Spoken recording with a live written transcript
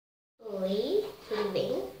Oi, tudo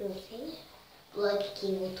bem pra vocês? Vlog aqui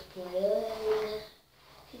em Votuporanga.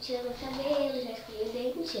 Eu tirei meu cabelo, já escolhi o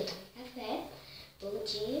dente, já tomei café. Bom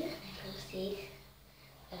dia, né, pra vocês.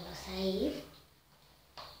 Eu vou sair.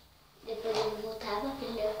 Depois eu vou voltar pra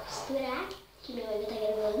aprender a costurar, que minha mãe tá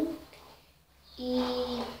gravando.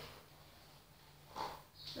 E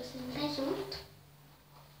você não tá junto.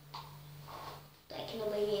 Tô aqui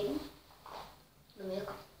no banheiro, no meu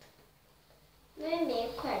quarto. Não é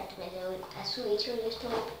meu quarto, mas é a suíte onde eu estou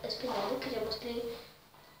hospedado, que eu já mostrei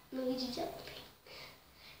no vídeo de ontem.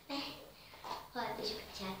 Ó, deixa eu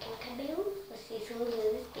pentear aqui o cabelo. Vocês são os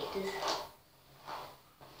meus espelhos.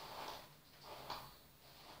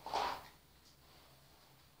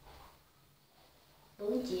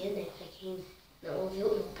 Bom dia, né? Pra quem não ouviu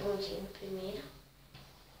o bom dia no primeiro.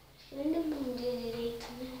 Acho que não deu bom dia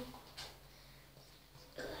direito, né?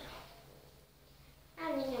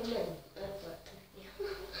 A minha mãe,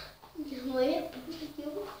 minha mãe é puta que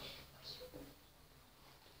eu...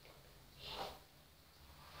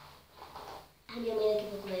 A minha mãe daqui a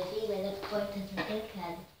pouco vai vir, mas a porta tá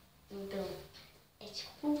trancada. Então, é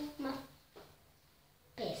tipo uma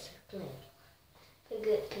peça, claro.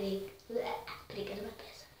 Pregando uma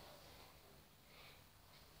peça.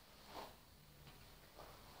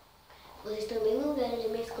 Vocês estão bem no lugar onde a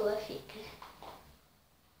minha escola fica.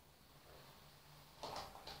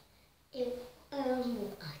 Eu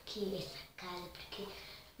amo aqui essa casa, porque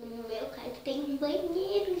no meu quarto tem um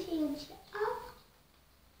banheiro, gente. Ah.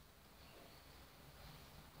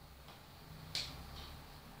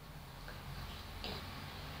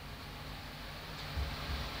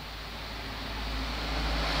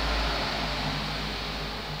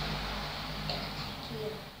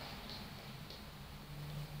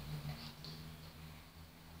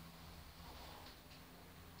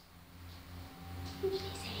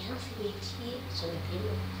 Essa minha tia, sua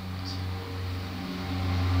prima.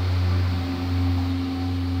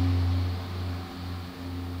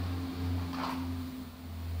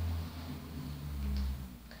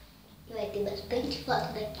 E vai ter bastante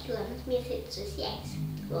foto daqui lá nas minhas redes sociais,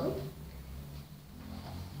 tá bom?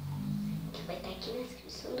 Que vai estar aqui na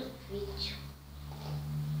descrição do vídeo.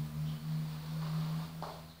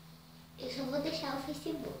 Eu só vou deixar o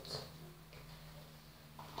Facebook.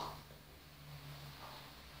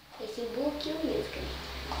 Facebook e o meu inscrito.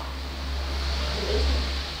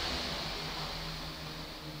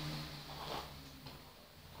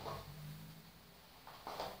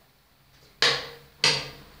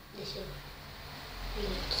 Deixa eu ver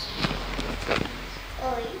aqui.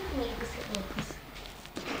 Oi, amigos loucos.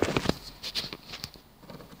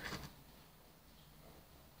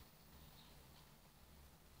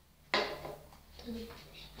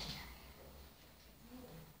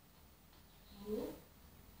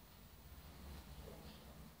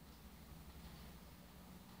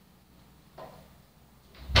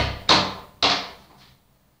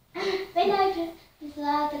 Vem daí,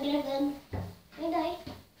 lá, tá gravando. Vem daí.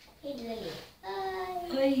 Eles ali.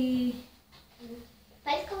 Ai. Oi.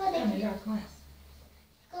 Faz escova Tá daqui. melhor com essa?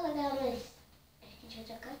 Ficou legal, mas acho que a gente vai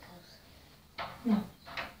trocar a calça. Não.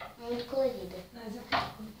 Muito colorida. Mas eu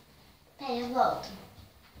quero. Tá, eu volto.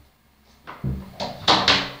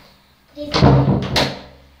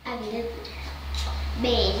 A vida dura.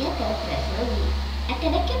 Beijo, até o próximo vídeo. Até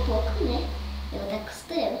daqui a pouco, né? Eu vou estar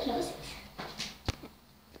costurando pra vocês.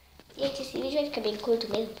 Gente, esse vídeo vai ficar bem curto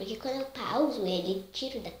mesmo, porque quando eu pauso ele,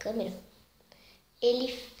 tiro da câmera,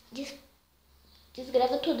 ele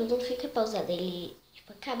desgrava tudo, não fica pausado, ele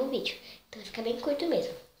tipo, acaba o vídeo. Então vai ficar bem curto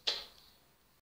mesmo.